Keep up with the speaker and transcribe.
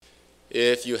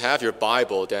If you have your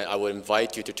Bible, then I would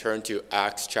invite you to turn to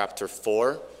Acts chapter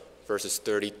 4, verses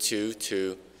 32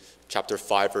 to chapter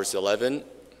 5, verse 11.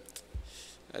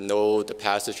 I know the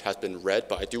passage has been read,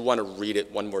 but I do want to read it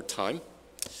one more time.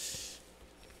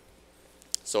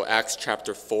 So Acts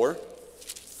chapter 4,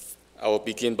 I will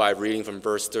begin by reading from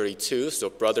verse 32. So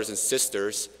brothers and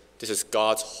sisters, this is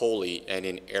God's holy and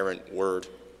inerrant word.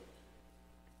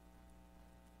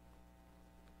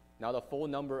 Now the full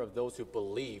number of those who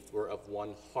believed were of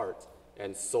one heart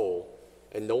and soul,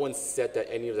 and no one said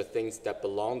that any of the things that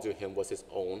belonged to him was his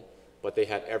own, but they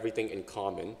had everything in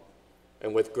common.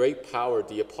 And with great power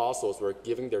the apostles were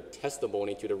giving their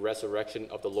testimony to the resurrection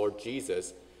of the Lord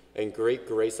Jesus, and great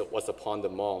grace was upon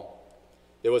them all.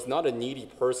 There was not a needy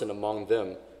person among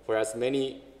them, for as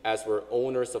many as were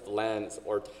owners of lands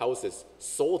or houses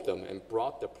sold them and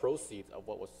brought the proceeds of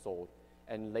what was sold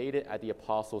and laid it at the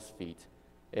apostles' feet.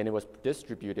 And it was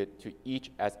distributed to each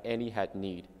as any had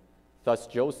need. Thus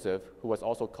Joseph, who was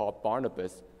also called by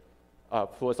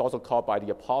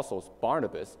the apostles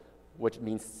Barnabas, which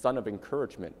means son of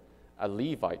encouragement, a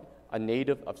Levite, a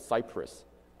native of Cyprus,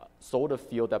 sold a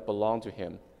field that belonged to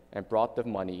him, and brought the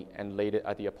money and laid it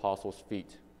at the apostles'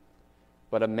 feet.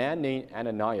 But a man named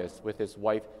Ananias, with his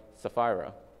wife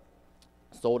Sapphira,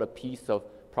 sold a piece of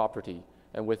property,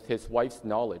 and with his wife's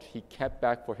knowledge, he kept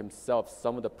back for himself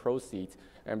some of the proceeds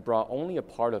and brought only a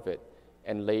part of it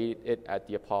and laid it at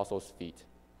the apostles' feet.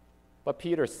 But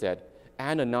Peter said,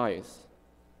 Ananias,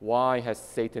 why has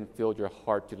Satan filled your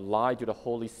heart to lie to the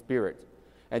Holy Spirit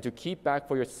and to keep back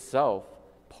for yourself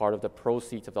part of the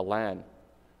proceeds of the land?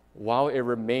 While it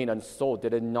remained unsold,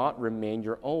 did it not remain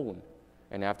your own?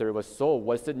 And after it was sold,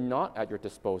 was it not at your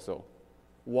disposal?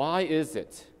 Why is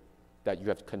it that you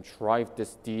have contrived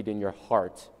this deed in your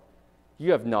heart?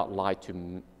 You have not lied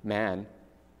to man,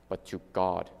 but to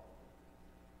God.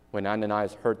 When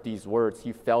Ananias heard these words,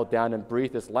 he fell down and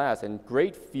breathed his last, and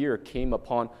great fear came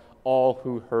upon all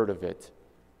who heard of it.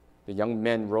 The young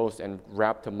men rose and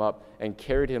wrapped him up and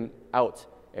carried him out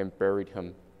and buried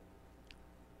him.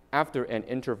 After an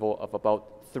interval of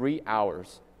about 3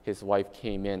 hours, his wife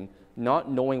came in,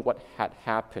 not knowing what had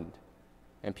happened.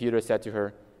 And Peter said to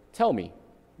her, Tell me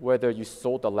whether you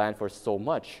sold the land for so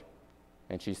much.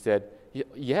 And she said,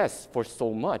 Yes, for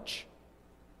so much.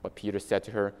 But Peter said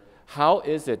to her, How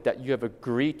is it that you have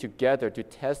agreed together to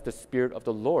test the Spirit of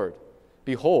the Lord?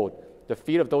 Behold, the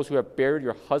feet of those who have buried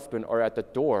your husband are at the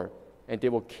door, and they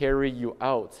will carry you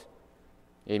out.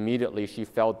 Immediately she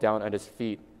fell down at his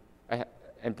feet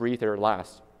and breathed her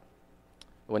last.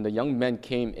 When the young men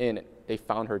came in, they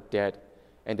found her dead,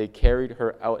 and they carried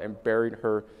her out and buried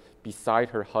her beside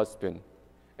her husband.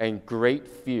 And great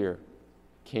fear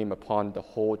came upon the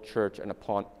whole church and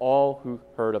upon all who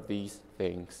heard of these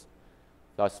things.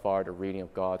 Thus far, the reading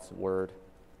of God's word.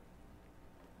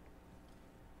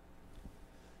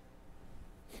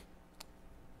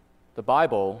 The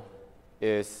Bible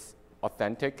is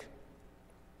authentic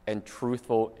and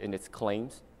truthful in its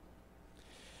claims.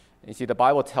 And you see, the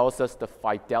Bible tells us the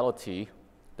fidelity,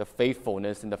 the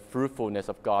faithfulness, and the fruitfulness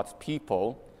of God's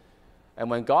people. And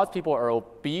when God's people are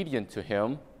obedient to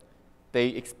Him, they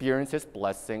experience His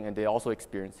blessing and they also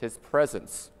experience His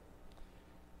presence.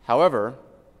 However,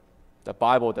 the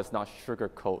Bible does not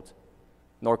sugarcoat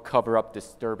nor cover up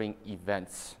disturbing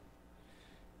events.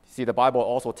 See, the Bible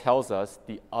also tells us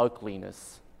the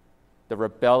ugliness, the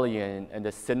rebellion, and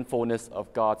the sinfulness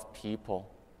of God's people.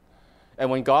 And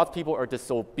when God's people are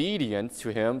disobedient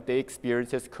to Him, they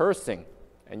experience His cursing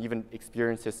and even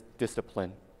experience His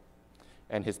discipline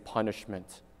and His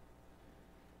punishment.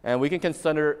 And we can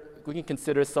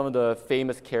consider some of the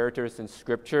famous characters in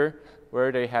Scripture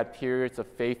where they had periods of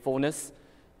faithfulness,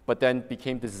 but then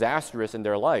became disastrous in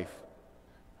their life.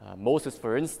 Moses,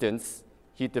 for instance,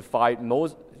 he defied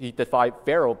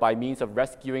Pharaoh by means of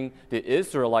rescuing the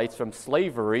Israelites from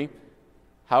slavery.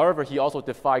 However, he also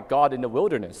defied God in the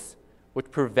wilderness, which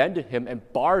prevented him and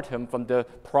barred him from the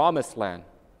promised land.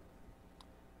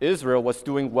 Israel was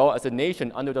doing well as a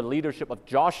nation under the leadership of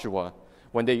Joshua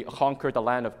when they conquered the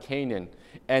land of Canaan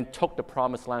and took the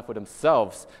promised land for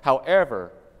themselves.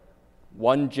 However,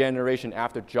 one generation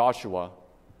after Joshua,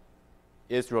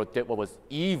 Israel did what was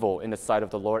evil in the sight of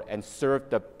the Lord and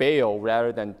served the Baal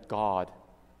rather than God.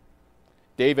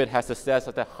 David had success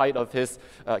at the height of his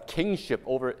kingship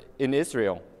over in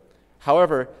Israel.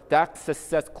 However, that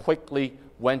success quickly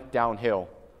went downhill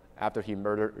after he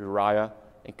murdered Uriah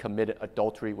and committed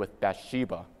adultery with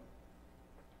Bathsheba.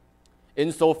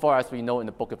 Insofar as we know in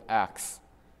the book of Acts,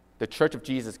 the Church of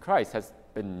Jesus Christ has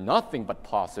been nothing but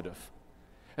positive.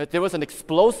 There was an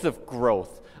explosive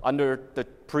growth under the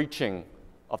preaching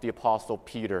of the Apostle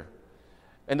Peter.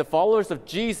 And the followers of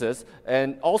Jesus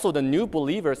and also the new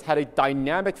believers had a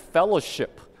dynamic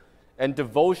fellowship and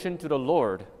devotion to the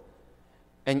Lord.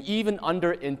 And even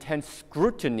under intense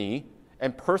scrutiny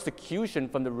and persecution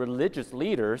from the religious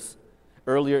leaders,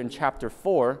 earlier in chapter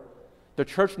 4, the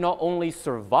church not only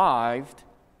survived,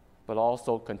 but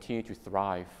also continued to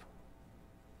thrive.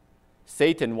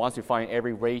 Satan wants to find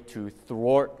every way to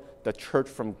thwart the church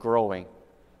from growing,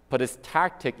 but his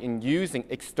tactic in using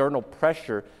external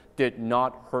pressure did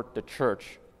not hurt the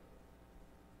church.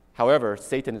 However,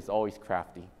 Satan is always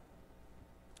crafty.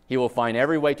 He will find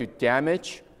every way to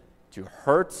damage, to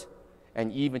hurt,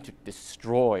 and even to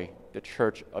destroy the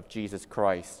church of Jesus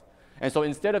Christ. And so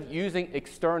instead of using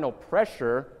external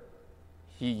pressure,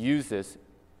 he uses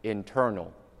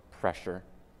internal pressure.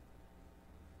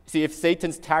 See, if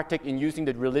Satan's tactic in using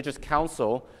the religious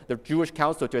council, the Jewish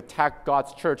council, to attack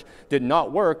God's church did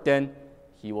not work, then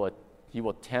he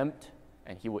will tempt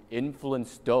and he will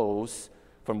influence those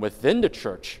from within the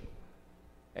church.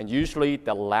 And usually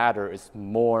the latter is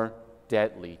more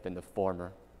deadly than the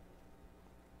former.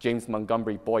 James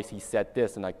Montgomery Boyce, he said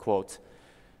this, and I quote,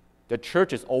 "The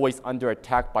church is always under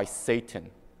attack by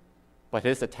Satan, but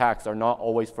his attacks are not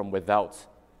always from without.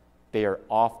 They are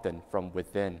often from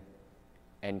within."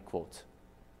 End quote.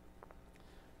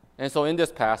 And so in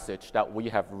this passage that we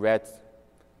have read,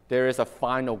 there is a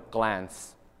final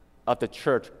glance of the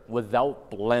church without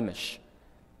blemish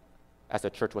as the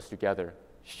church was together,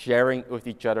 sharing with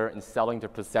each other and selling their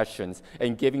possessions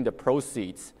and giving the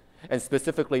proceeds. And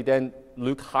specifically then,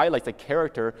 Luke highlights a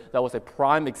character that was a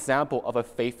prime example of a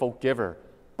faithful giver,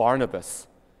 Barnabas.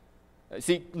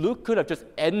 See, Luke could have just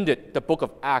ended the book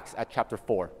of Acts at chapter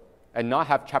 4 and not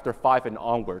have chapter 5 and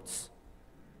onwards.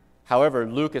 However,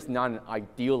 Luke is not an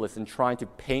idealist in trying to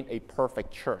paint a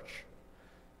perfect church.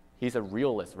 He's a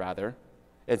realist, rather.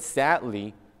 And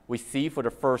sadly, we see for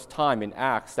the first time in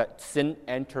Acts that sin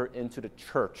entered into the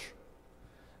church.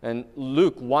 And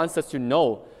Luke wants us to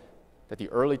know that the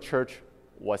early church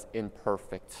was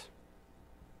imperfect.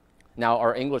 Now,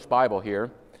 our English Bible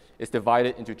here is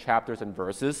divided into chapters and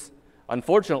verses.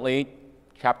 Unfortunately,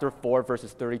 chapter 4,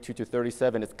 verses 32 to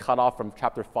 37 is cut off from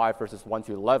chapter 5, verses 1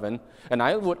 to 11. And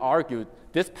I would argue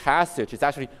this passage is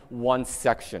actually one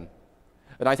section.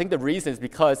 And I think the reason is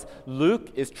because Luke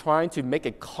is trying to make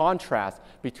a contrast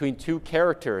between two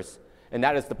characters, and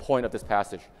that is the point of this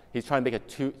passage. He's trying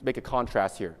to make a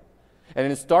contrast here. And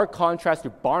in stark contrast to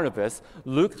Barnabas,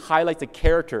 Luke highlights a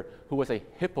character who was a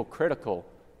hypocritical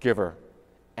giver,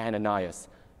 Ananias.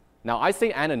 Now, I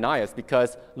say Ananias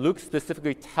because Luke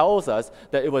specifically tells us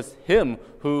that it was him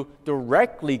who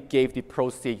directly gave the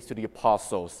proceeds to the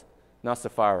apostles, not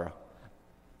Sapphira.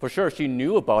 For sure, she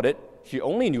knew about it. She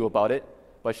only knew about it,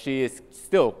 but she is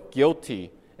still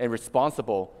guilty and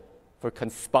responsible for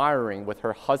conspiring with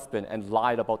her husband and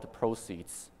lied about the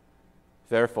proceeds.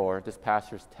 Therefore, this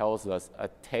passage tells us a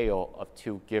tale of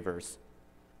two givers.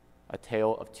 A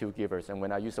tale of two givers. And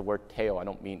when I use the word tale, I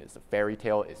don't mean it's a fairy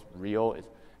tale, it's real,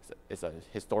 it's a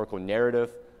historical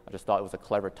narrative. I just thought it was a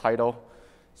clever title.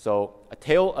 So, a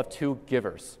tale of two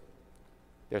givers.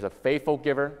 There's a faithful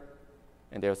giver,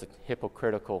 and there's a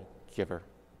hypocritical giver.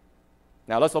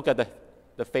 Now, let's look at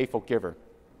the faithful giver,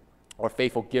 or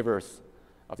faithful givers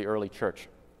of the early church.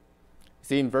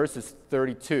 See, in verses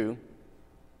 32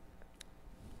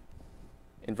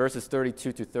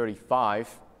 to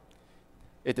 35,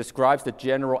 it describes the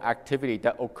general activity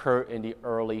that occurred in the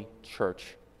early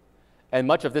church. And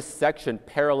much of this section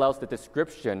parallels the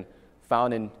description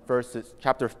found in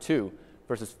chapter 2,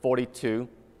 verses 42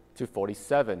 to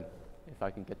 47. If I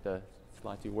can get the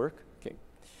slide to work. Okay.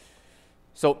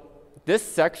 So this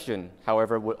section,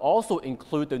 however, would also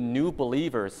include the new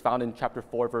believers found in chapter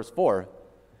 4, verse 4.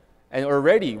 And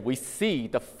already we see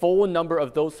the full number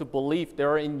of those who believe they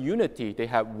are in unity. They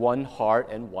have one heart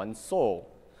and one soul.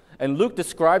 And Luke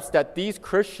describes that these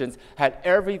Christians had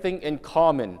everything in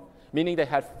common, meaning they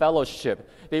had fellowship.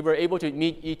 They were able to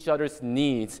meet each other's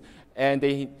needs, and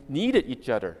they needed each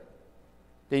other.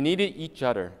 They needed each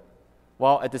other.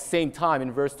 While at the same time,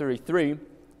 in verse 33,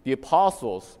 the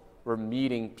apostles were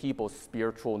meeting people's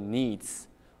spiritual needs,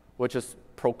 which is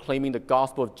proclaiming the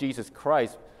gospel of Jesus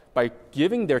Christ by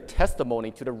giving their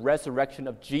testimony to the resurrection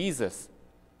of Jesus.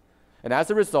 And as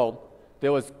a result,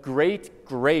 there was great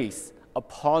grace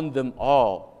upon them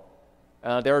all.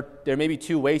 There may be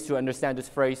two ways to understand this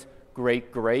phrase,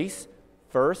 great grace.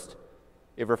 First,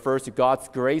 it refers to God's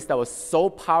grace that was so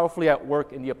powerfully at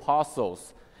work in the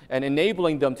apostles and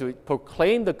enabling them to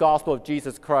proclaim the gospel of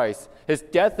Jesus Christ, his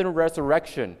death and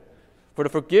resurrection, for the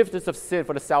forgiveness of sin,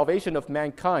 for the salvation of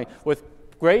mankind, with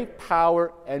great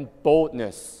power and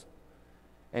boldness.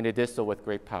 And they did so with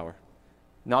great power.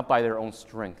 not by their own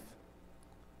strength,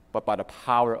 but by the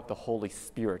power of the Holy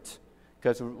Spirit.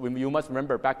 Because you must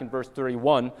remember, back in verse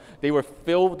 31, they were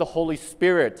filled with the Holy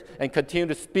Spirit and continued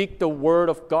to speak the word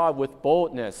of God with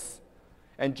boldness.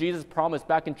 And Jesus promised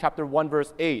back in chapter 1,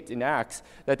 verse 8 in Acts,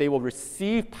 that they will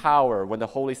receive power when the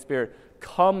Holy Spirit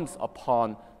comes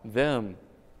upon them.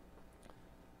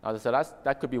 Now, so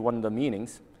that could be one of the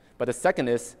meanings. But the second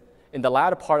is, in the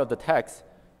latter part of the text,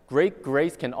 great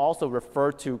grace can also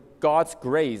refer to God's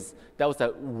grace that was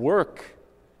at work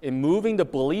in moving the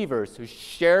believers who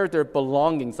shared their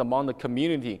belongings among the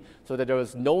community so that there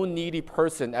was no needy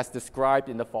person as described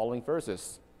in the following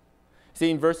verses.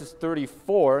 See, in verses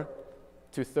 34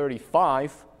 to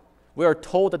 35, we are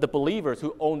told that the believers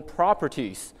who owned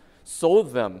properties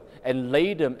sold them and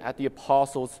laid them at the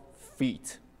apostles'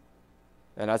 feet.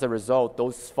 And as a result,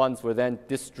 those funds were then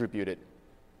distributed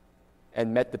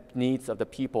and met the needs of the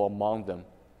people among them.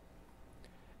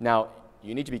 Now,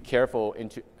 you need to be careful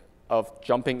of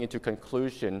jumping into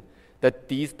conclusion that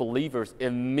these believers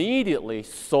immediately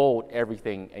sold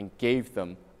everything and gave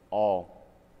them all.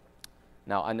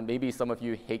 Now, and maybe some of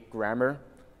you hate grammar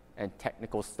and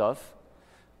technical stuff,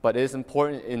 but it is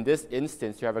important in this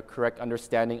instance to have a correct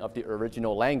understanding of the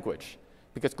original language,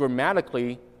 because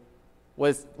grammatically,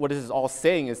 what this is all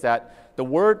saying is that the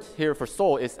word here for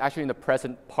sold is actually in the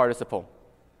present participle,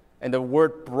 and the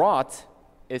word brought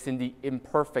is in the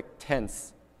imperfect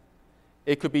tense.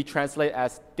 It could be translated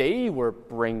as they were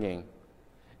bringing.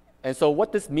 And so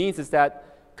what this means is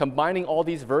that combining all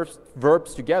these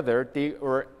verbs together, they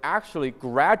were actually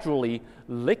gradually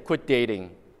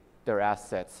liquidating their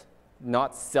assets,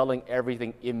 not selling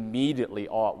everything immediately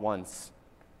all at once.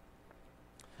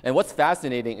 And what's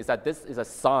fascinating is that this is a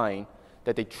sign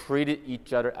that they treated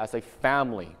each other as a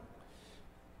family,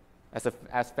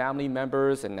 as family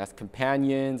members and as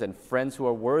companions and friends who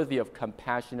are worthy of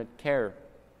compassionate care.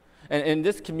 And in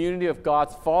this community of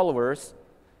God's followers,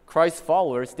 Christ's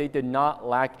followers, they did not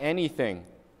lack anything.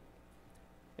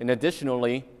 And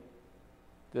additionally,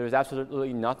 there is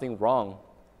absolutely nothing wrong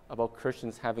about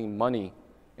Christians having money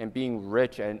and being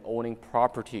rich and owning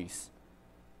properties.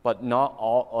 But not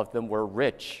all of them were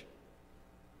rich.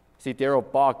 See, Darrell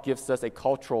Bach gives us a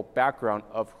cultural background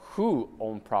of who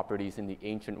owned properties in the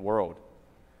ancient world.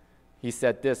 He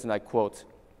said this, and I quote,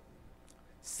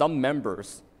 "Some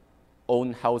members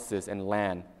owned houses and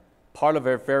land, part of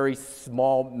a very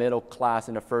small middle class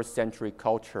in the first century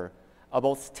culture,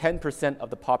 about 10% of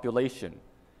the population.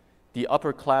 The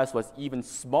upper class was even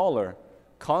smaller,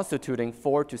 constituting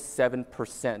 4 to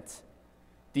 7%.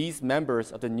 These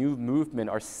members of the new movement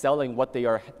are selling what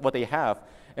they have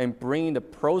and bringing the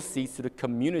proceeds to the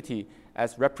community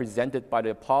as represented by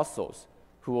the apostles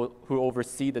who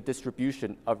oversee the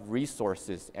distribution of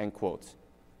resources," end quote.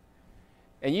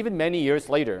 And even many years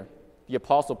later, the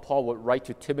Apostle Paul would write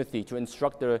to Timothy to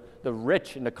instruct the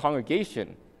rich in the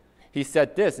congregation. He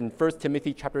said this in 1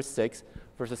 Timothy chapter 6,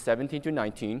 verses 17 to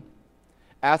 19,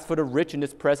 "As for the rich in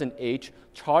this present age,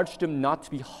 charge them not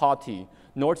to be haughty,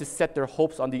 nor to set their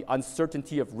hopes on the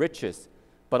uncertainty of riches,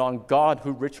 but on God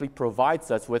who richly provides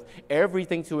us with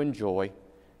everything to enjoy.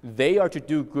 They are to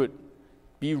do good,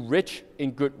 be rich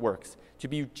in good works, to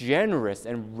be generous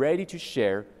and ready to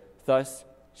share, thus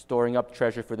storing up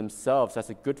treasure for themselves as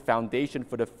a good foundation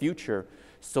for the future,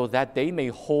 so that they may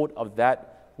hold of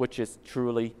that which is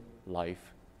truly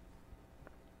life."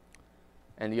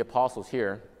 And the apostles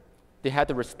here, they had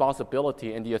the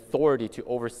responsibility and the authority to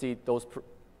oversee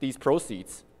these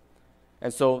proceeds.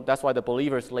 And so that's why the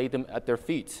believers laid them at their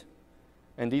feet.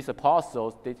 And these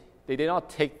apostles, they did not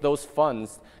take those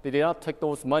funds, they did not take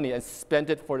those money and spend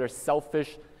it for their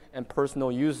selfish and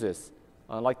personal uses,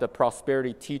 like the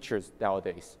prosperity teachers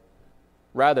nowadays.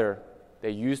 Rather,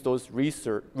 they used those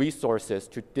resources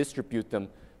to distribute them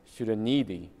to the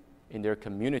needy in their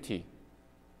community.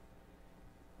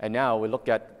 And now we look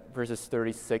at verses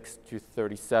 36 to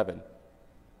 37,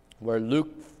 where Luke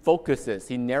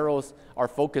he narrows our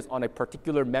focus on a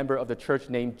particular member of the church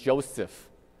named Joseph.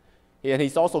 And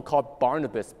he's also called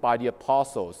Barnabas by the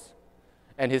apostles.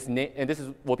 And this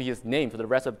will be his name for the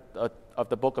rest of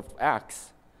the book of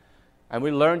Acts. And we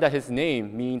learn that his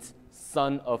name means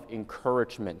son of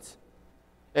encouragement.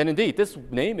 And indeed, this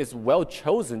name is well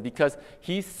chosen because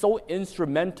he's so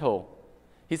instrumental.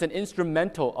 He's an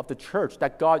instrumental of the church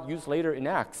that God used later in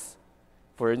Acts.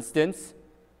 For instance,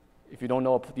 if you don't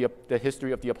know the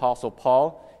history of the Apostle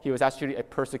Paul, he was actually a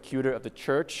persecutor of the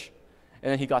church.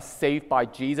 And then he got saved by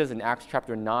Jesus in Acts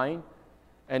chapter 9.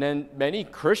 And then many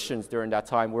Christians during that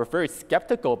time were very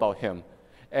skeptical about him.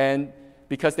 And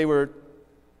because they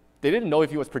didn't know if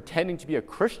he was pretending to be a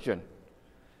Christian.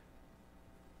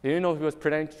 They didn't know he was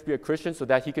pretending to be a Christian so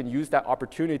that he can use that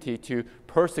opportunity to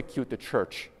persecute the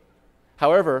church.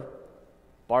 However,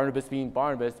 Barnabas, being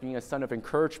a son of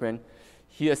encouragement,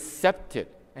 he accepted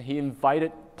and he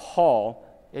invited Paul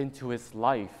into his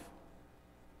life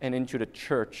and into the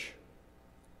church.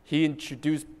 He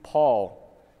introduced Paul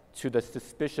to the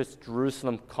suspicious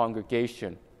Jerusalem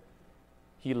congregation.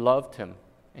 He loved him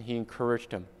and he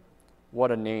encouraged him.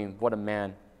 What a name, what a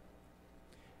man.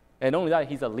 And not only that,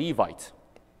 he's a Levite.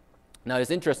 Now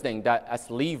it's interesting that as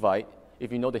Levite,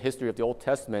 if you know the history of the Old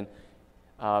Testament,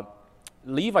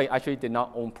 Levite actually did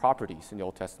not own properties in the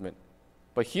Old Testament.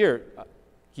 But here,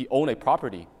 he owned a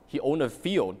property. He owned a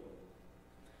field.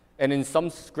 And in some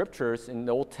scriptures in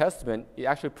the Old Testament, it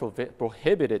actually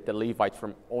prohibited the Levites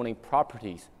from owning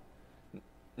properties.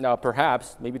 Now,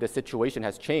 perhaps, maybe the situation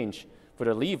has changed for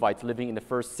the Levites living in the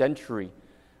first century.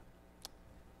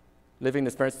 Living in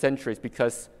the first centuries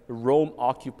because Rome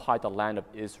occupied the land of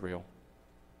Israel.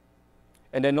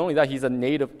 And then not only that, he's a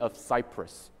native of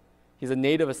Cyprus. He's a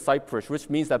native of Cyprus, which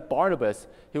means that Barnabas,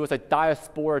 he was a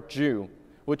diaspora Jew,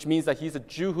 which means that he's a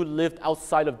Jew who lived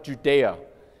outside of Judea.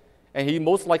 And he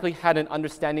most likely had an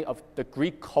understanding of the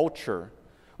Greek culture,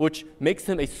 which makes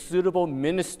him a suitable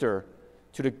minister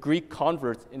to the Greek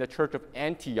converts in the church of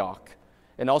Antioch,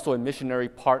 and also a missionary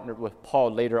partner with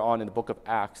Paul later on in the book of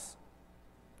Acts.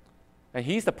 And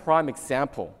he's the prime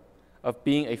example of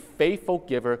being a faithful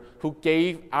giver who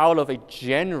gave out of a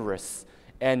generous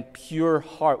and pure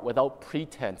heart without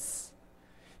pretense.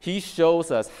 He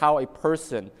shows us how a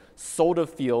person sold a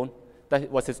field that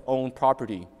was his own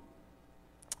property,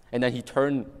 and then he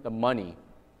turned the money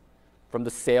from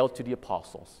the sale to the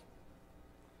apostles.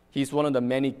 He's one of the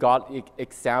many godly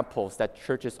examples that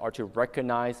churches are to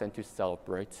recognize and to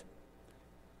celebrate.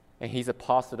 And he's a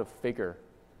positive figure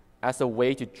as a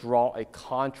way to draw a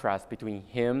contrast between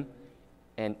him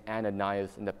and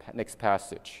Ananias in the next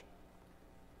passage.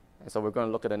 And so we're going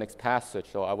to look at the next passage.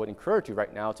 So I would encourage you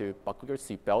right now to buckle your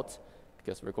seatbelt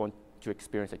because we're going to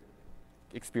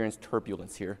experience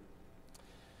turbulence here.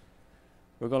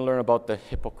 We're going to learn about the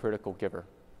hypocritical giver.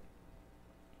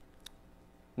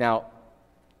 Now,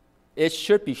 it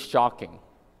should be shocking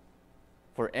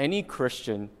for any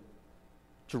Christian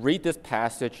to read this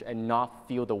passage and not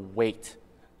feel the weight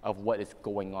of what is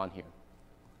going on here.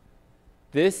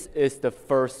 This is the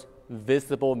first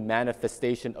visible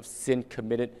manifestation of sin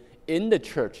committed in the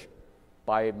church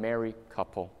by a married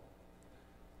couple.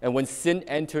 And when sin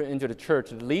entered into the church,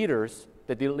 the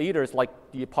leaders like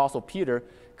the Apostle Peter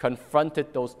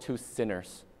confronted those two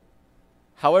sinners.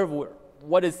 However,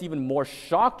 what is even more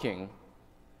shocking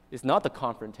is not the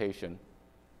confrontation,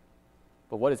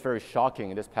 but what is very shocking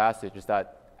in this passage is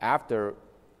that after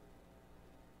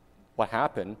what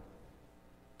happened,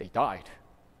 they died.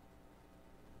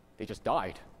 They just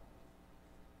died.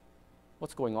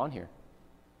 What's going on here?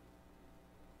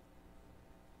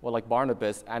 Well, like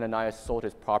Barnabas, Ananias sold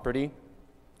his property,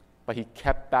 but he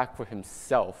kept back for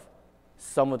himself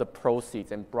some of the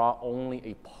proceeds and brought only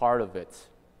a part of it,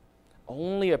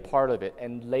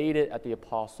 and laid it at the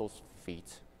apostles'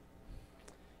 feet.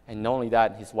 And not only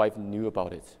that, his wife knew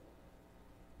about it.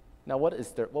 Now, what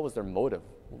was their motive?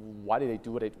 Why did they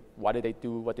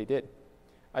do what they did?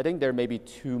 I think there may be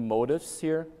two motives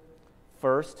here.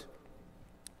 First,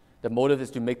 the motive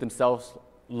is to make themselves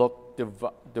look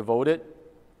devoted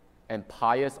and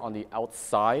pious on the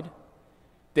outside.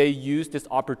 They used this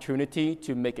opportunity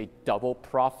to make a double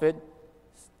profit,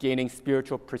 gaining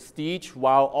spiritual prestige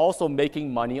while also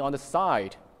making money on the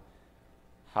side.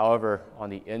 However, on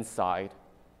the inside,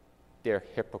 they're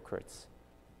hypocrites.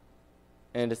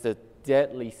 And it's the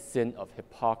deadly sin of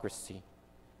hypocrisy.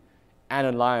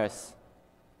 Ananias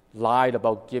lied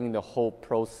about giving the whole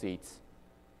proceeds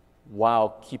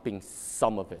while keeping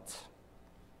some of it.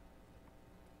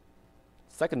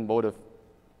 Second motive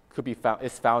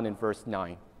is found in verse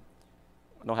 9.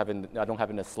 I don't have it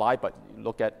in the slide, but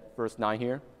look at verse 9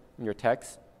 here in your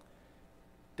text.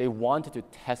 They wanted to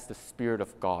test the Spirit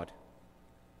of God.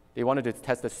 They wanted to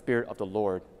test the Spirit of the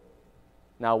Lord.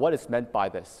 Now, what is meant by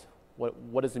this?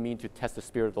 What does it mean to test the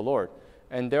Spirit of the Lord?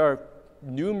 And there are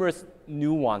numerous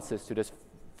nuances to this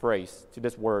phrase, to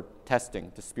this word,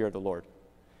 testing the Spirit of the Lord.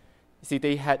 You see,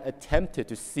 they had attempted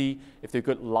to see if they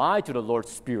could lie to the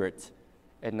Lord's Spirit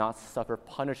and not suffer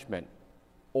punishment.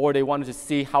 Or they wanted to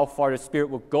see how far the Spirit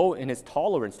would go in his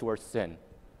tolerance towards sin.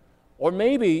 Or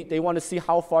maybe they wanted to see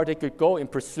how far they could go in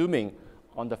presuming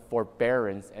on the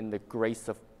forbearance and the grace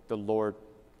of the Lord.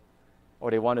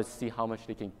 Or they wanted to see how much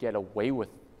they can get away with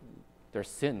their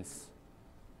sins.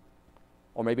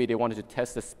 Or maybe they wanted to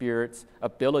test the Spirit's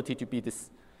ability to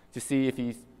see if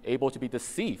he's able to be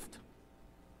deceived.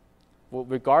 Well,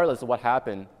 regardless of what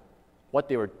happened, what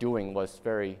they were doing was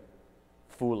very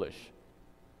foolish.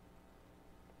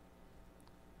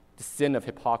 The sin of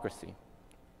hypocrisy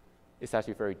is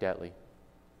actually very deadly.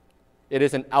 It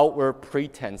is an outward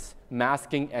pretense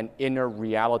masking an inner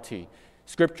reality.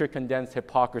 Scripture condemns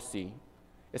hypocrisy,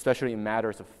 especially in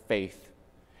matters of faith.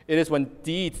 It is when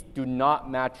deeds do not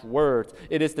match words.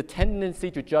 It is the tendency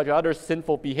to judge others'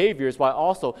 sinful behaviors while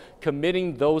also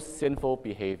committing those sinful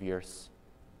behaviors.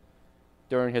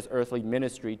 During his earthly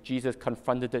ministry, Jesus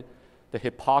confronted the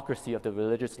hypocrisy of the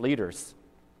religious leaders.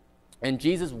 And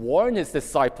Jesus warned his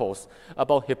disciples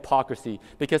about hypocrisy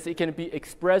because it can be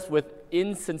expressed with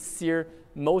insincere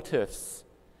motives.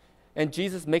 And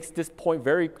Jesus makes this point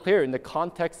very clear in the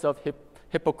context of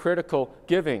hypocritical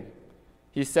giving.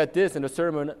 He said this in the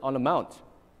Sermon on the Mount,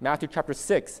 Matthew chapter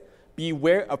 6,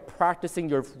 "Beware of practicing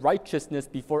your righteousness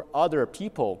before other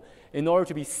people in order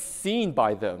to be seen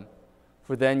by them,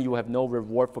 for then you will have no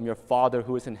reward from your Father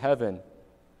who is in heaven.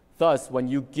 Thus, when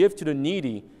you give to the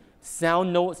needy,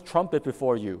 sound no trumpet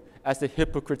before you, as the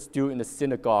hypocrites do in the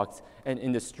synagogues and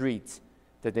in the streets,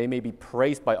 that they may be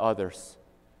praised by others.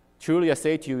 Truly I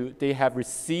say to you, they have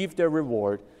received their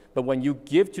reward. But when you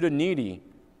give to the needy,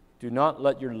 do not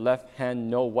let your left hand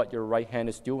know what your right hand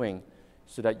is doing,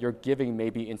 so that your giving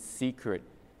may be in secret,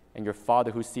 and your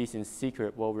Father who sees in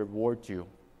secret will reward you."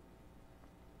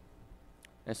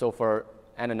 And so for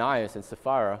Ananias and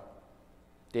Sapphira,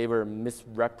 they were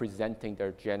misrepresenting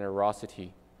their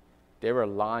generosity. They were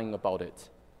lying about it.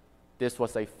 This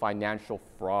was a financial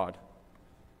fraud.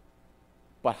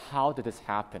 But how did this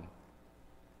happen?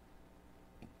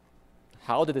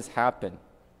 How did this happen?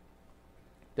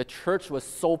 The church was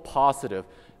so positive.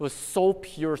 It was so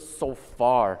pure so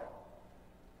far.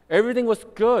 Everything was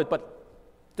good, but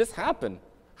this happened.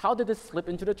 How did this slip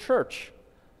into the church?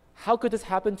 How could this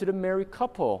happen to the married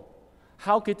couple?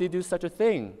 How could they do such a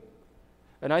thing?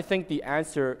 And I think the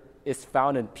answer is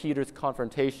found in Peter's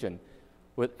confrontation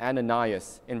with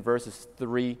Ananias in verses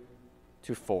 3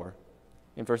 to 4.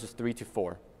 In verses 3 to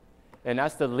 4. And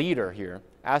as the leader here,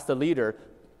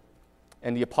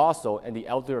 and the apostle and the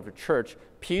elder of the church,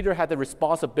 Peter had the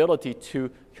responsibility to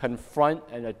confront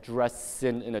and address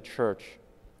sin in the church.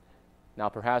 Now,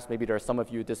 perhaps maybe there are some of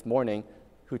you this morning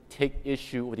who take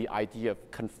issue with the idea of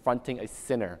confronting a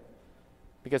sinner,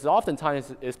 because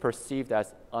oftentimes it is perceived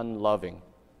as unloving.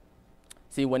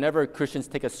 See, whenever Christians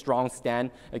take a strong stand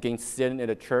against sin in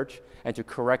the church and to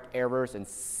correct errors and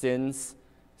sins,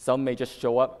 some may just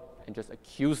show up and just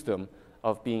accuse them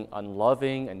of being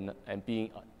unloving and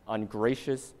being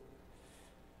ungracious.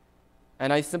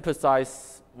 And I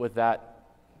sympathize with that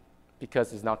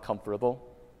because it's not comfortable.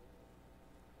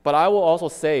 But I will also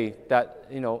say that,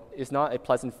 it's not a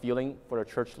pleasant feeling for a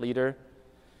church leader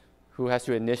who has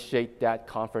to initiate that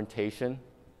confrontation.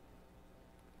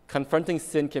 Confronting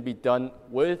sin can be done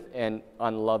with an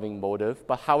unloving motive,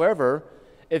 but however,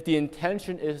 if the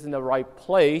intention is in the right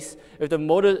place, if the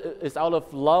motive is out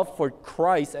of love for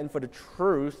Christ and for the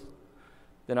truth,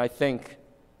 then I think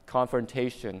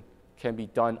confrontation can be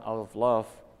done out of love.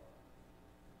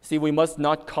 See, we must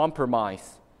not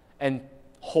compromise and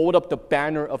hold up the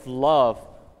banner of love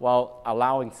while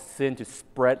allowing sin to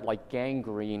spread like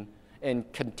gangrene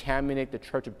and contaminate the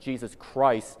church of Jesus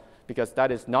Christ, because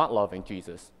that is not loving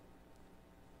Jesus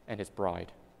and his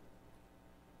bride.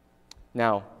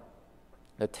 Now,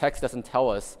 the text doesn't tell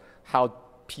us how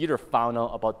Peter found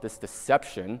out about this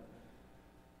deception.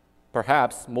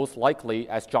 Perhaps, most likely,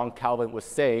 as John Calvin would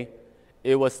say,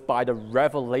 it was by the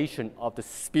revelation of the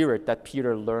Spirit that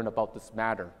Peter learned about this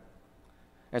matter.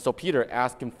 And so Peter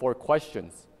asked him 4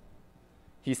 questions.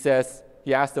 He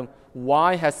asked him,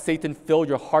 "Why has Satan filled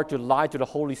your heart to lie to the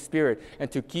Holy Spirit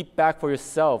and to keep back for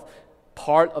yourself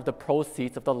part of the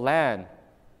proceeds of the land?"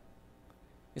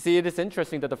 You see, it is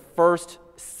interesting that the first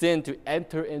sin to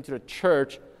enter into the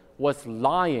church was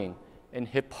lying and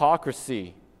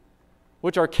hypocrisy,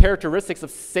 which are characteristics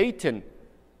of Satan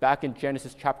back in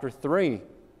Genesis chapter 3.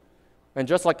 And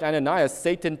just like Ananias,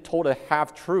 Satan told a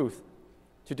half-truth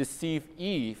to deceive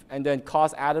Eve and then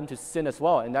cause Adam to sin as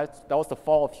well. And that was the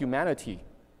fall of humanity.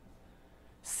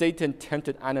 Satan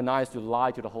tempted Ananias to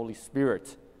lie to the Holy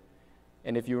Spirit.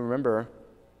 And if you remember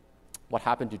what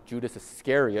happened to Judas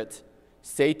Iscariot,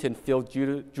 Satan filled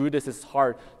Judas's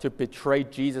heart to betray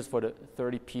Jesus for the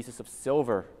 30 pieces of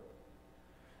silver.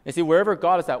 And see, wherever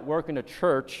God is at work in the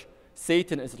church,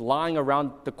 Satan is lying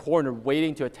around the corner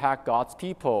waiting to attack God's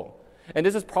people. And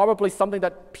this is probably something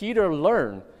that Peter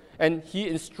learned. And he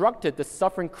instructed the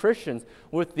suffering Christians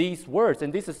with these words.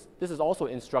 And this is also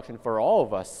instruction for all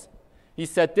of us. He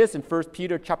said this in 1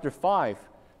 Peter chapter 5,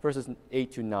 verses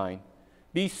 8 to 9.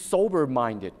 Be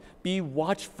sober-minded. Be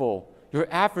watchful. Your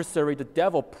adversary, the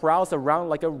devil, prowls around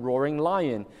like a roaring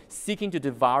lion, seeking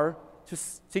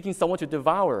someone to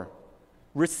devour.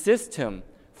 Resist him,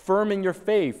 firm in your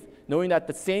faith, knowing that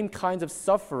the same kinds of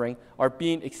suffering are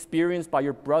being experienced by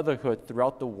your brotherhood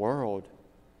throughout the world.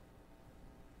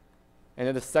 And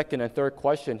then the second and third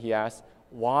question he asks,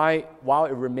 why, while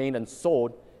it remained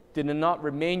unsold, did it not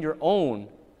remain your own?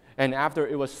 And after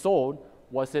it was sold,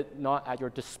 was it not at your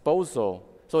disposal?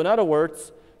 So in other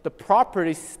words, the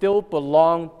property still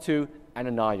belonged to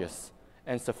Ananias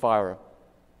and Sapphira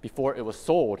before it was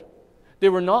sold. They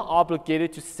were not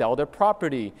obligated to sell their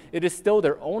property. It is still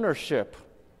their ownership.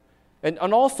 And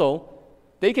also,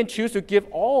 they can choose to give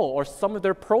all or some of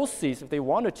their proceeds if they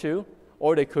wanted to,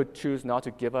 or they could choose not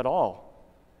to give at all.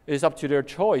 It is up to their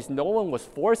choice. No one was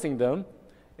forcing them.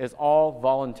 It's all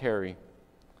voluntary.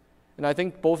 And I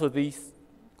think both of these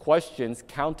questions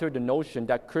counter the notion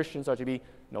that Christians are to be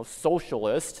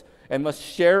socialists and must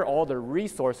share all their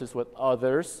resources with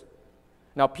others.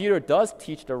 Now, Peter does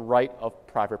teach the right of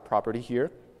private property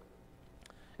here.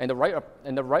 And the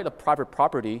right of private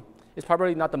property is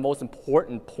probably not the most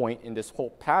important point in this whole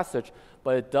passage,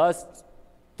 but it does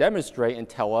demonstrate and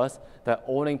tell us that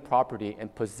owning property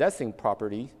and possessing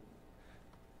property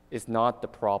is not the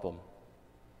problem.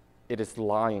 It is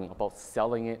lying about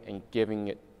selling it and giving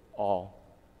it all.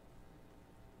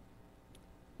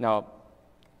 Now,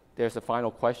 there's a final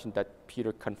question that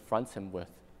Peter confronts him with.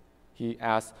 He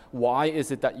asks, why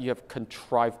is it that you have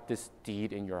contrived this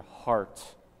deed in your heart?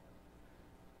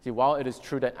 See, while it is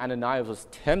true that Ananias was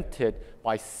tempted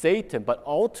by Satan, but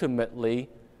ultimately,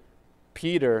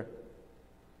 Peter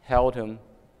held him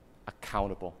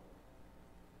accountable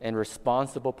and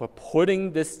responsible for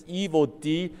putting this evil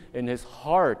deed in his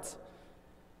heart.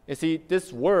 You see,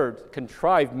 this word,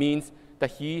 contrived, means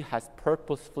that he has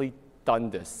purposefully done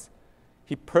this.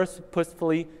 He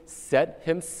purposefully set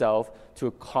himself to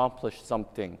accomplish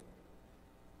something,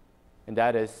 and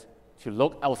that is to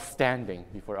look outstanding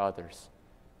before others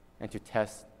and to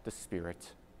test the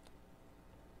Spirit.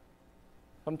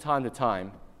 From time to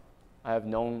time, I have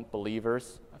known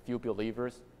believers, a few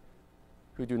believers,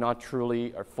 who do not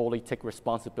truly or fully take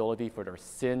responsibility for their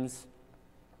sins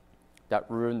that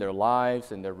ruin their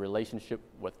lives and their relationship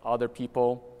with other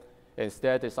people.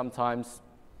 Instead, they sometimes,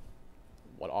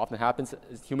 what often happens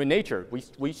is human nature.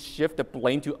 We shift the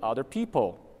blame to other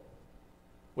people.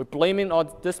 We're blaming on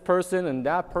this person and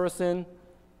that person.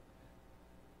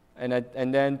 And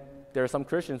then there are some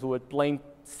Christians who would blame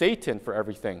Satan for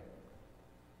everything.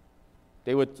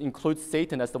 They would include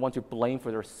Satan as the one to blame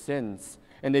for their sins.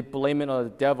 And they blame it on the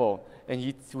devil. And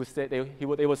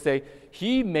they would say,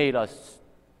 he made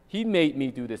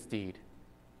me do this deed.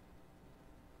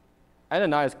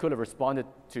 Ananias could have responded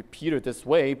to Peter this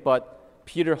way, but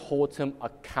Peter holds him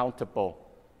accountable.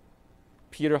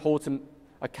 Peter holds him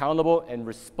accountable and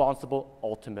responsible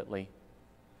ultimately.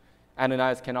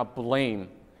 Ananias cannot blame.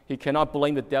 He cannot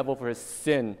blame the devil for his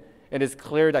sin. It is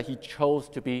clear that he chose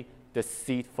to be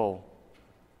deceitful.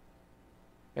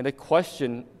 And the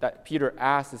question that Peter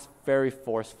asks is very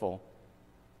forceful.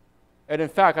 And in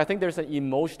fact, I think there's an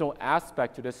emotional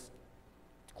aspect to this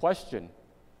question,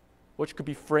 which could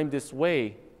be framed this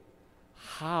way.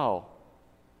 How?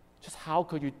 Just how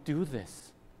could you do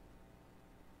this?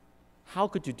 How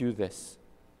could you do this?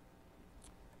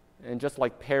 And just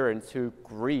like parents who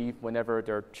grieve whenever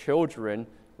their children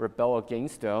rebel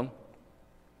against them,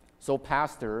 so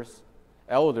pastors,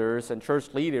 elders, and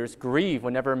church leaders grieve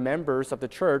whenever members of the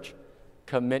church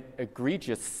commit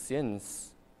egregious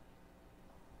sins.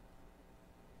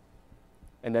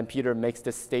 And then Peter makes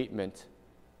this statement,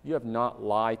 you have not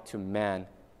lied to man,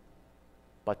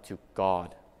 but to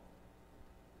God.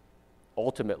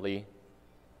 Ultimately,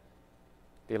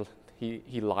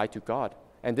 he lied to God.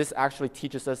 And this actually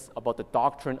teaches us about the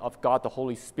doctrine of God, the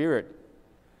Holy Spirit.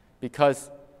 Because,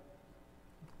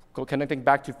 connecting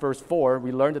back to verse 4,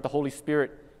 we learned that the Holy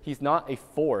Spirit, he's not a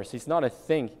force, he's not a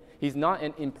thing, he's not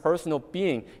an impersonal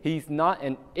being, he's not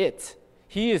an it.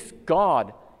 He is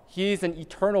God. He is an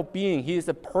eternal being. He is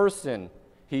a person.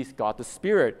 He's God the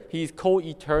Spirit. He's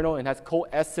co-eternal and has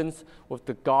co-essence with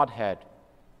the Godhead.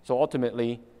 So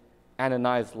ultimately,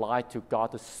 Ananias lied to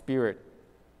God the Spirit,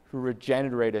 who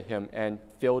regenerated him and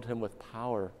filled him with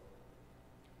power.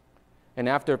 And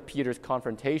after Peter's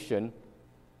confrontation,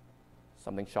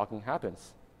 something shocking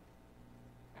happens.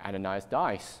 Ananias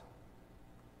dies.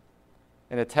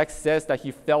 And the text says that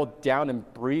he fell down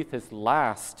and breathed his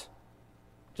last.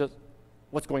 Just,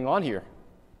 what's going on here?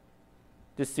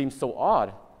 This seems so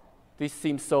odd. This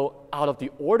seems so out of the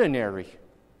ordinary.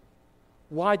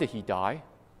 Why did he die?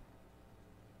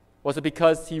 Was it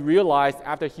because he realized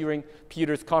after hearing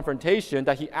Peter's confrontation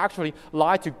that he actually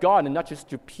lied to God and not just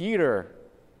to Peter?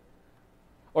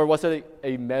 Or was it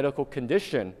a medical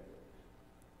condition?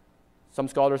 Some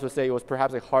scholars would say it was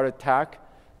perhaps a heart attack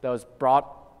that was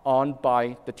brought on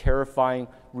by the terrifying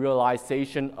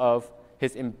realization of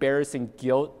his embarrassing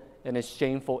guilt and his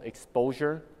shameful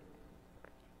exposure.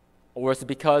 Or was it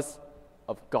because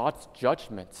of God's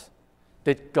judgment?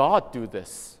 Did God do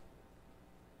this?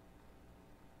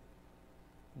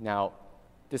 Now,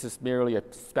 this is merely a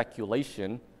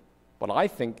speculation, but I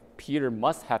think Peter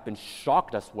must have been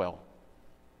shocked as well.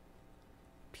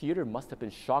 Peter must have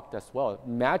been shocked as well.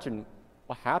 Imagine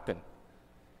what happened.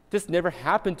 This never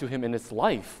happened to him in his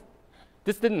life.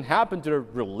 This didn't happen to the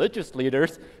religious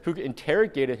leaders who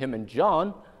interrogated him and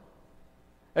John.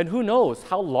 And who knows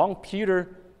how long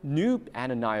Peter knew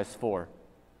Ananias for?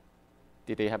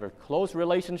 Did they have a close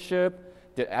relationship?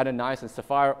 Did Ananias and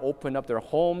Sapphira open up their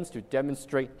homes to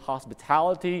demonstrate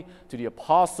hospitality to the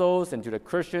apostles and to the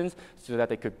Christians so that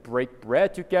they could break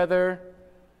bread together?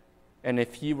 And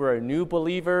if he were a new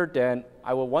believer, then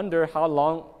I would wonder how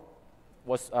long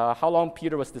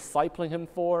Peter was discipling him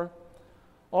for.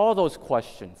 All those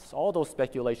questions, all those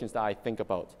speculations that I think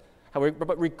about.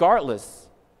 But regardless,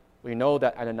 we know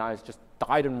that Ananias just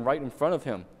died right in front of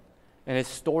him, and his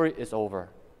story is over.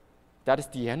 That is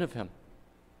the end of him.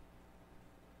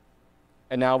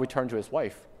 And now we turn to his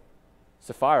wife,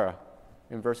 Sapphira,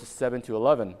 in verses 7 to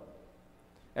 11.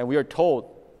 And we are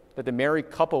told that the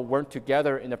married couple weren't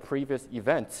together in a previous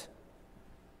event.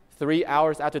 3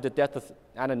 hours after the death of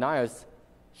Ananias,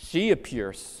 she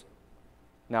appears.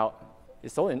 Now,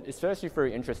 it's actually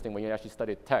very interesting when you actually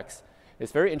study the text.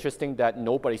 It's very interesting that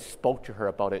nobody spoke to her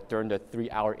about it during the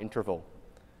 3-hour interval.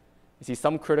 You see,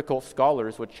 some critical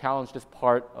scholars would challenge this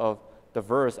part of the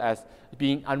verse as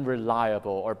being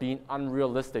unreliable or being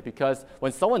unrealistic, because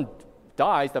when someone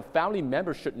dies, the family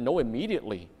member should know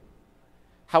immediately.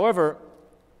 However,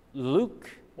 Luke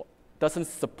doesn't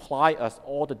supply us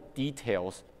all the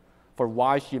details for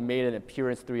why she made an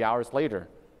appearance 3 hours later.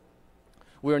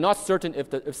 We are not certain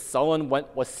if someone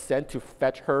was sent to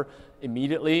fetch her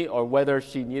immediately, or whether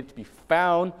she needed to be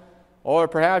found, or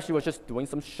perhaps she was just doing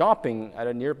some shopping at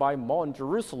a nearby mall in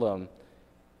Jerusalem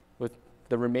with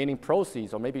the remaining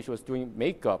proceeds, or maybe she was doing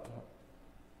makeup.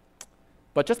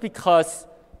 But just because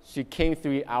she came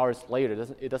 3 hours later,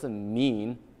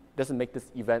 doesn't make this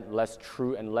event less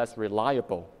true and less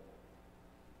reliable.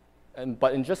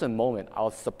 But in just a moment,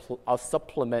 I'll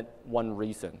supplement one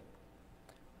reason.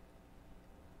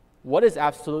 What is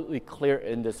absolutely clear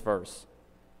in this verse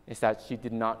is that she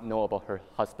did not know about her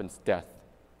husband's death.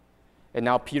 And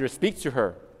now Peter speaks to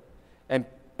her.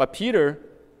 But Peter,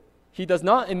 he does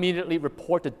not immediately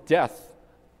report the death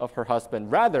of her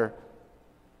husband. Rather,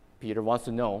 Peter wants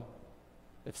to know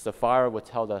if Sapphira would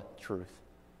tell the truth.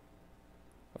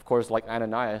 Of course, like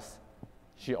Ananias,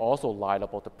 she also lied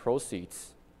about the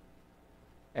proceeds.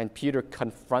 And Peter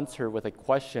confronts her with a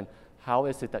question: how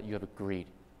is it that you have agreed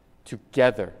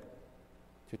together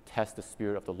to test the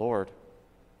Spirit of the Lord?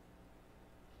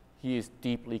 He is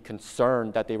deeply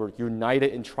concerned that they were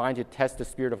united in trying to test the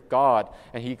Spirit of God,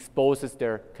 and he exposes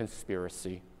their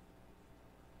conspiracy.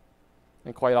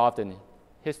 And quite often,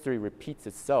 history repeats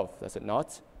itself, does it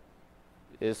not?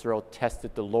 Israel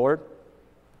tested the Lord,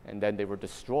 and then they were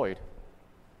destroyed.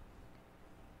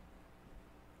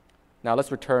 Now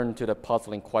let's return to the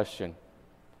puzzling question: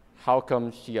 how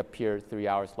come she appeared 3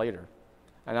 hours later?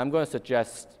 And I'm going to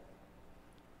suggest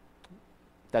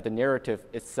that the narrative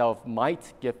itself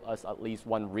might give us at least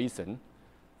one reason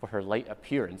for her late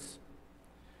appearance.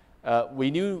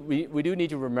 We do need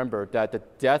to remember that the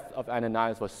death of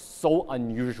Ananias was so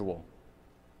unusual.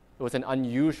 It was an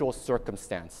unusual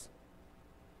circumstance.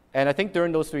 And I think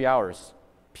during those 3 hours,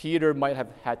 Peter might have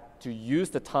had to use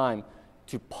the time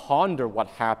to ponder what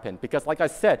happened, because like I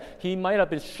said, he might have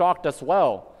been shocked as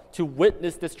well to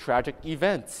witness this tragic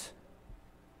event.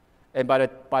 And by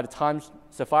the time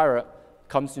Sapphira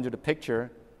comes into the picture,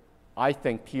 I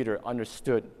think Peter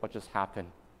understood what just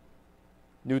happened.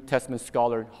 New Testament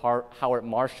scholar Howard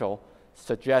Marshall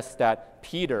suggests that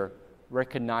Peter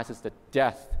recognizes the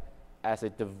death as a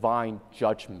divine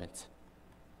judgment,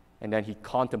 and then he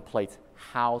contemplates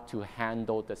how to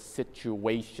handle the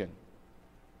situation.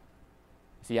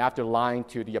 See, after lying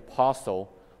to the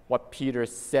apostle, what Peter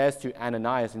says to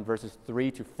Ananias in verses 3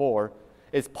 to 4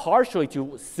 is partially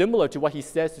similar to what he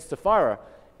says to Sapphira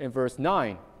in verse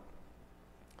 9,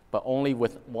 but only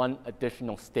with one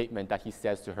additional statement that he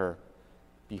says to her: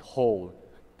 behold,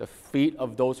 the feet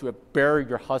of those who have buried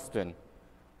your husband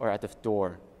are at the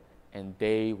door, and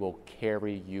they will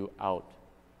carry you out.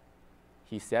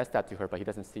 he says that to her, but he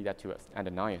doesn't say that to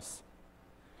Ananias.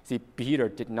 See, Peter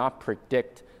did not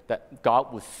predict that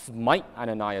God would smite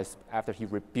Ananias after he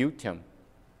rebuked him.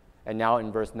 And now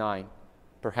in verse 9,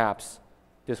 perhaps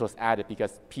this was added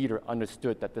because Peter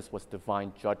understood that this was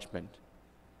divine judgment.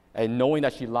 And knowing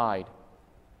that she lied,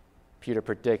 Peter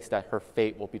predicts that her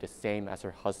fate will be the same as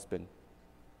her husband.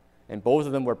 And both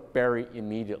of them were buried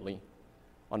immediately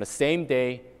on the same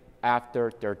day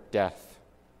after their death.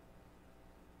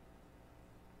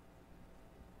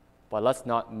 But let's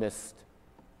not miss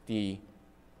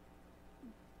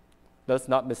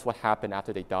what happened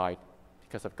after they died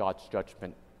because of God's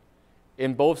judgment.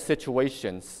 In both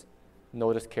situations,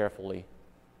 notice carefully,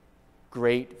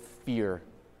 great fear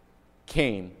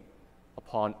came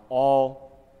upon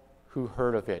all who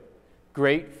heard of it.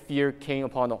 Great fear came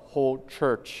upon the whole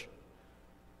church.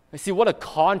 I see what a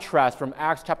contrast from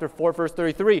Acts chapter 4, verse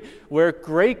 33, where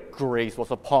great grace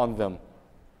was upon them,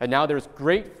 and now there's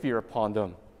great fear upon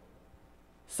them.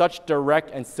 Such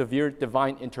direct and severe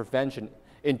divine intervention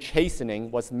in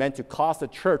chastening was meant to cause the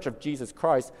church of Jesus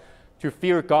Christ to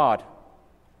fear God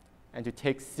and to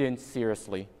take sin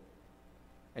seriously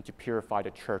and to purify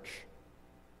the church.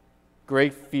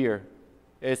 Great fear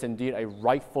is indeed a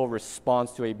rightful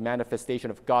response to a manifestation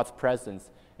of God's presence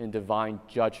in divine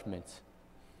judgment.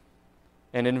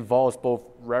 And it involves both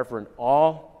reverent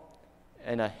awe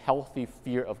and a healthy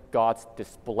fear of God's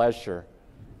displeasure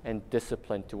and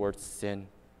discipline towards sin.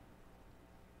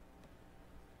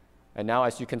 And now,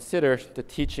 as you consider the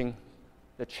teaching,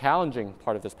 the challenging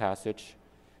part of this passage,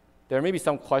 there may be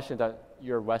some questions that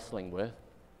you're wrestling with.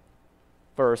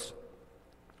 First,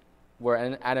 were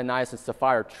Ananias and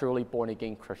Sapphira truly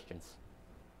born-again Christians?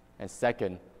 And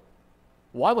second,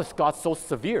 why was God so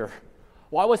severe?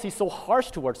 Why was he so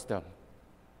harsh towards them?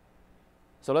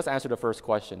 So let's answer the first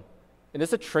question. And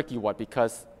it's a tricky one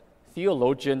because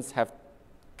theologians have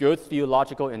good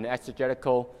theological and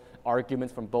exegetical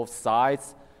arguments from both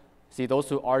sides. See, those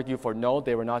who argue for no,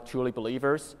 they were not truly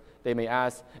believers. They may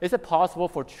ask, is it possible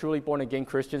for truly born-again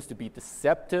Christians to be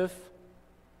deceptive?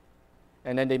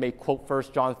 And then they may quote 1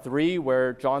 John 3,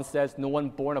 where John says, no one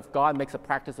born of God makes a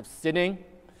practice of sinning.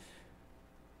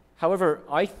 However,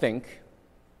 I think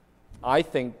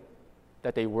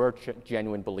that they were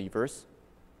genuine believers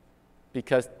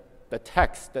because the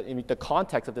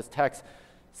context of this text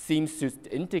seems to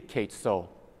indicate so.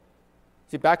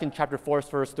 See, back in chapter 4,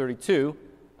 verse 32,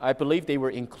 I believe they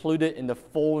were included in the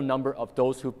full number of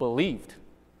those who believed.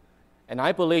 And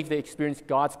I believe they experienced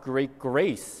God's great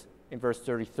grace in verse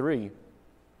 33.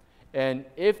 And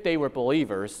if they were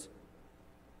believers,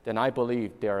 then I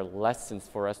believe there are lessons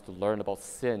for us to learn about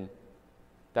sin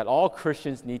that all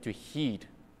Christians need to heed.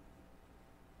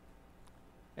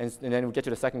 And then we get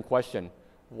to the second question.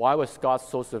 Why was God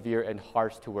so severe and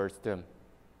harsh towards them?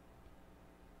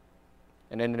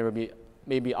 And then there will be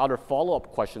maybe other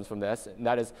follow-up questions from this, and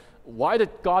that is, why did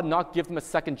God not give them a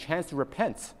second chance to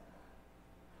repent?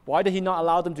 Why did he not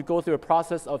allow them to go through a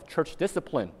process of church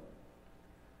discipline?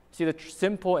 See, the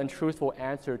simple and truthful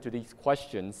answer to these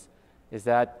questions is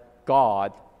that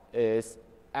God is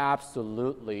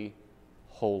absolutely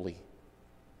holy.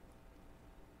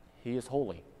 He is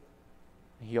holy.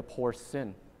 He abhors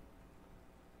sin.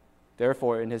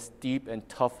 Therefore, in his deep and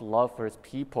tough love for his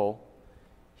people,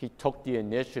 he took the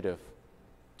initiative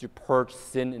to purge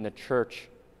sin in the church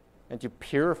and to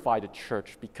purify the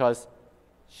church because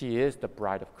she is the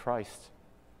bride of Christ.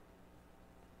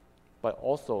 But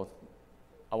also,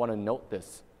 I want to note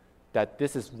this, that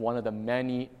this is one of the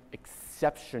many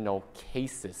exceptional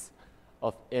cases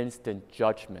of instant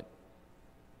judgment.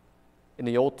 In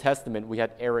the Old Testament, we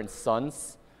had Aaron's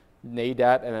sons,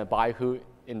 Nadab and Abihu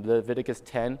in Leviticus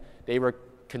 10. They were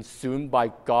consumed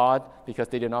by God because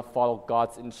they did not follow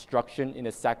God's instruction in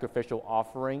a sacrificial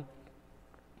offering.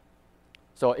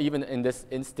 So even in this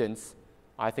instance,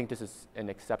 I think this is an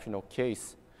exceptional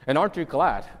case. And aren't you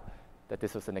glad that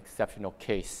this was an exceptional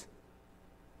case?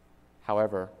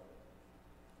 However,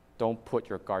 don't put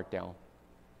your guard down.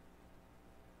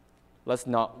 Let's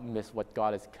not miss what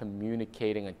God is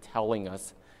communicating and telling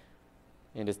us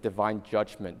in this divine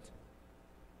judgment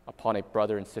upon a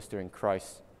brother and sister in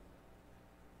Christ.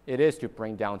 It is to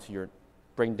bring you down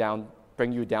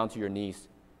to your knees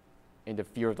in the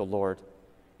fear of the Lord.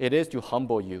 It is to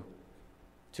humble you,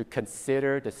 to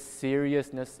consider the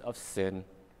seriousness of sin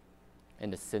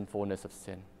and the sinfulness of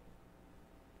sin.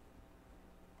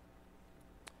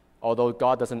 Although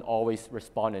God doesn't always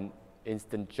respond in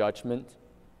instant judgment,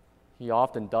 he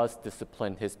often does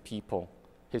discipline his people,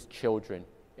 his children,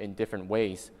 in different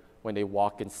ways when they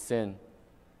walk in sin.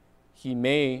 He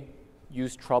may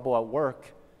use trouble at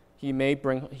work. He may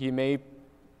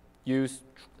use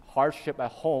hardship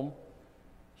at home.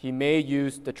 He may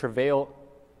use the travail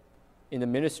in the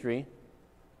ministry.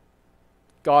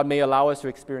 God may allow us to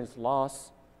experience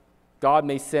loss. God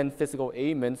may send physical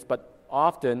ailments, but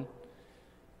often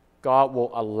God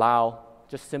will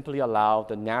just simply allow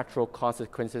the natural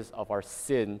consequences of our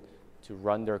sin to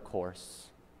run their course.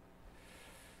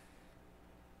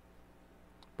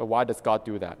 But why does God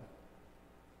do that?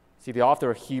 See, the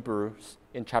author of Hebrews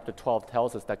in chapter 12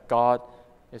 tells us that God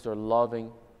is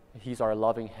He's our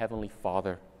loving Heavenly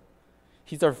Father.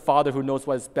 He's our Father who knows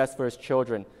what is best for His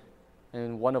children,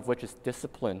 and one of which is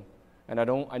discipline. And I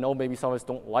know maybe some of us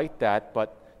don't like that,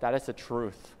 but that is the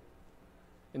truth.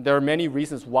 And there are many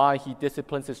reasons why He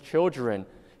disciplines His children.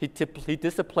 He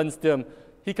disciplines them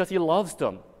because He loves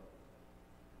them.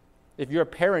 If you're a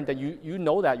parent, then you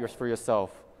know that for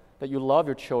yourself, that you love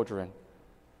your children.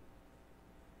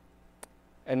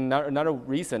 And another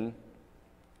reason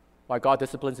why God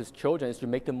disciplines His children is to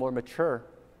make them more mature.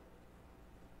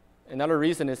 Another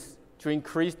reason is to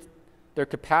increase their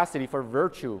capacity for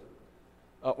virtue,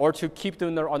 or to keep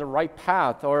them on the right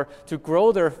path, or to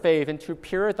grow their faith and to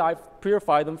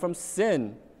purify them from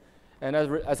sin. And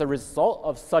as a result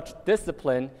of such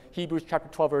discipline, Hebrews chapter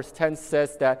 12 verse 10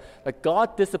 says that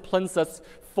God disciplines us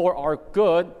for our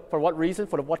good. For what reason?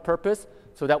 For what purpose?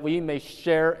 So that we may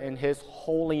share in His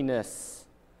holiness,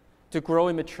 to grow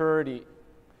in maturity,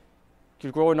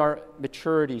 to grow in our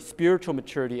maturity, spiritual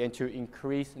maturity, and to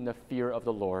increase in the fear of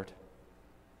the Lord.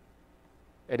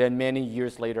 And then many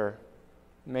years later,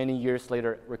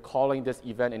 recalling this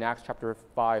event in Acts chapter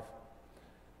 5,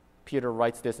 Peter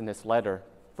writes this in his letter,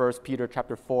 1 Peter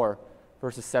chapter 4,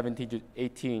 verses 17 to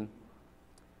 18.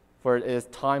 For it is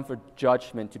time for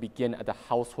judgment to begin at the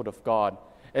household of God.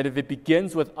 And if it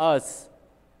begins with us,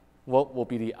 what will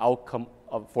be the outcome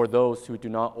for those who do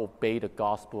not obey the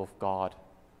gospel of God?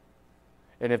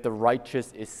 And if the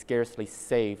righteous is scarcely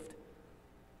saved,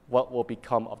 what will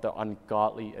become of the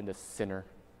ungodly and the sinner?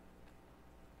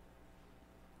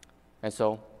 And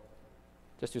so,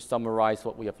 just to summarize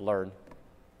what we have learned,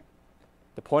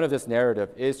 the point of this narrative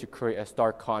is to create a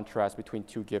stark contrast between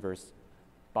two givers,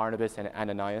 Barnabas and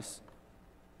Ananias.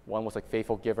 One was a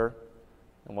faithful giver,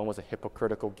 and one was a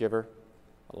hypocritical giver,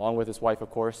 along with his wife, of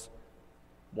course.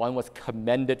 One was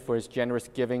commended for his generous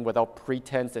giving without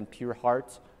pretense and pure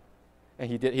heart, and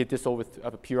he did so with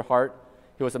a pure heart.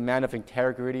 He was a man of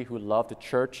integrity who loved the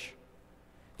church.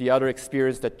 The other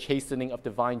experienced the chastening of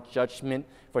divine judgment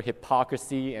for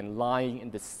hypocrisy and lying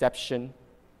and deception.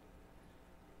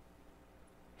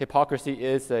 Hypocrisy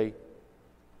is a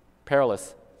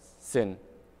perilous sin.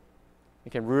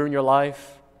 It can ruin your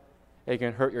life. It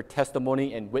can hurt your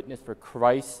testimony and witness for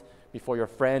Christ before your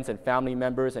friends and family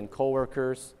members and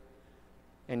co-workers.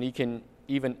 And it can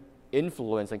even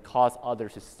influence and cause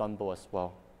others to stumble as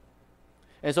well.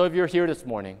 And so if you're here this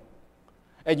morning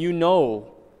and you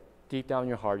know deep down in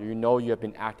your heart, you know you have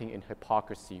been acting in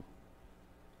hypocrisy,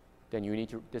 then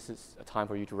this is a time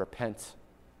for you to repent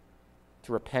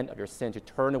of your sin, to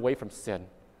turn away from sin,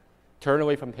 turn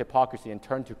away from hypocrisy and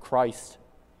turn to Christ.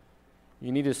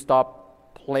 You need to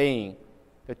stop playing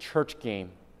the church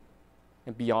game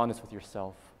and be honest with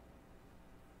yourself.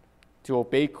 To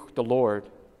obey the Lord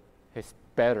is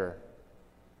better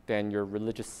than your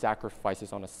religious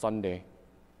sacrifices on a Sunday.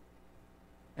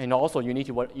 And also, you need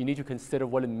to consider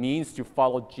what it means to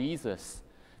follow Jesus,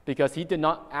 because He did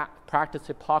not practice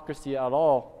hypocrisy at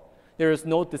all. There is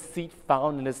no deceit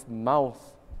found in His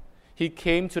mouth. He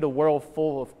came to the world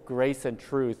full of grace and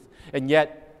truth, and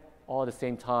yet, all at the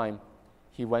same time,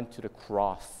 He went to the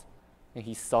cross, and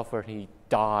He suffered, and He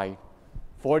died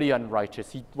for the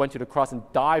unrighteous. He went to the cross and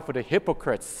died for the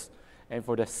hypocrites and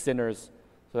for the sinners,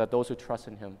 so that those who trust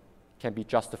in Him can be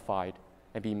justified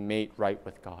and be made right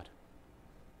with God.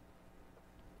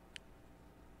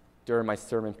 During my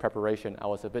sermon preparation, I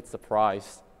was a bit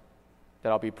surprised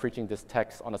that I'll be preaching this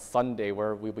text on a Sunday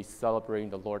where we'll be celebrating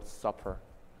the Lord's Supper,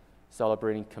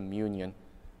 celebrating communion.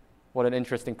 What an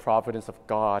interesting providence of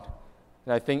God.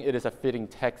 And I think it is a fitting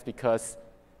text because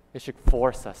it should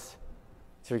force us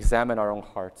to examine our own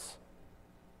hearts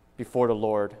before the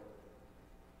Lord,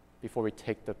 before we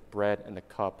take the bread and the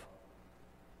cup.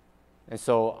 And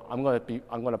so I'm going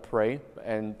to pray,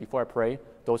 and before I pray,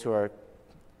 those who are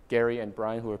Gary and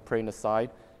Brian who are praying aside,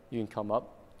 you can come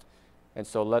up. And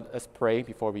so let us pray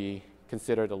before we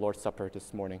consider the Lord's Supper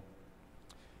this morning.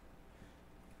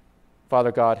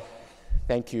 Father God,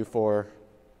 thank you for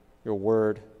your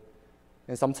word.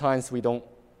 And sometimes we don't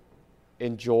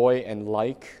enjoy and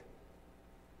like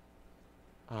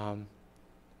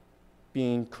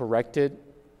being corrected.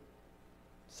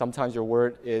 Sometimes your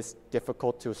word is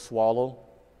difficult to swallow.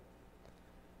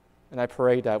 And I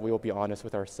pray that we will be honest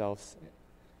with ourselves,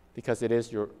 because it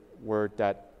is your word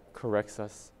that corrects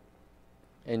us.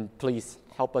 And please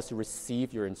help us to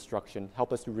receive your instruction.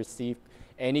 Help us to receive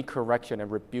any correction and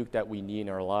rebuke that we need in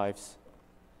our lives.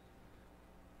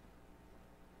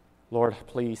 Lord,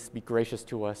 please be gracious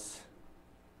to us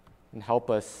and help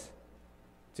us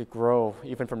to grow,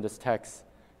 even from this text,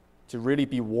 to really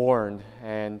be warned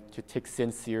and to take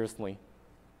sin seriously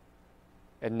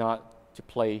and not to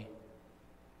play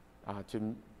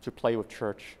with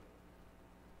church,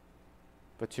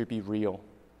 but to be real,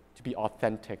 to be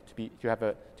authentic,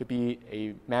 to be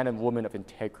a man and woman of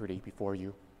integrity before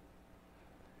you.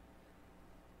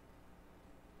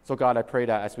 So God, I pray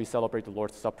that as we celebrate the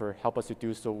Lord's Supper, help us to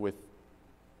do so with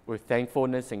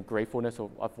thankfulness and gratefulness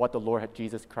of what the Lord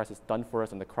Jesus Christ has done for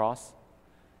us on the cross,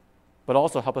 but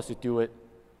also help us to do it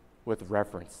with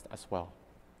reverence as well.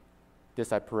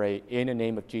 This I pray in the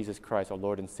name of Jesus Christ, our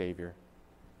Lord and Savior.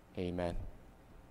 Amen.